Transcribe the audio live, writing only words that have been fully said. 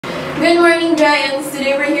Good morning, Giants.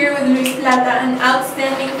 Today we're here with Luis Plata, an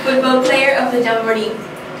outstanding football player of the Jamboree.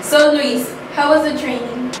 So Luis, how was the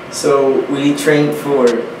training? So we trained for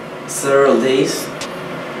several days.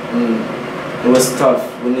 It was tough.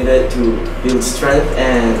 We needed to build strength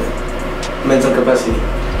and mental capacity.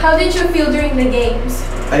 How did you feel during the games?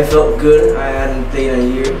 I felt good. I hadn't played in a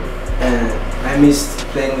year and I missed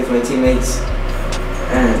playing with my teammates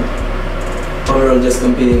and overall just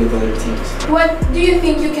competing with other teams. What do you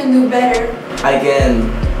think you can do better? I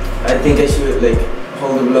think I should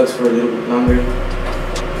hold the blocks for a little bit longer,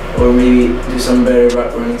 or maybe do some better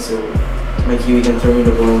route running so my QB can throw me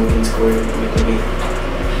the ball and we can score and win the game.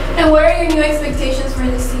 And what are your new expectations for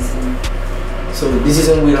this season? So this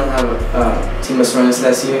season we don't have a team as strong as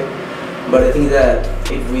last year, but I think that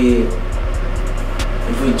if we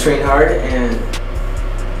train hard and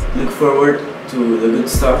look forward to the good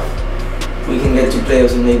stuff, we can get to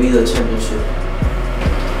playoffs and maybe the championship.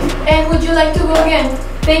 And would you like to go again?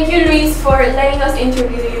 Thank you, Luis, for letting us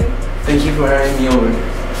interview you. Thank you for having me over.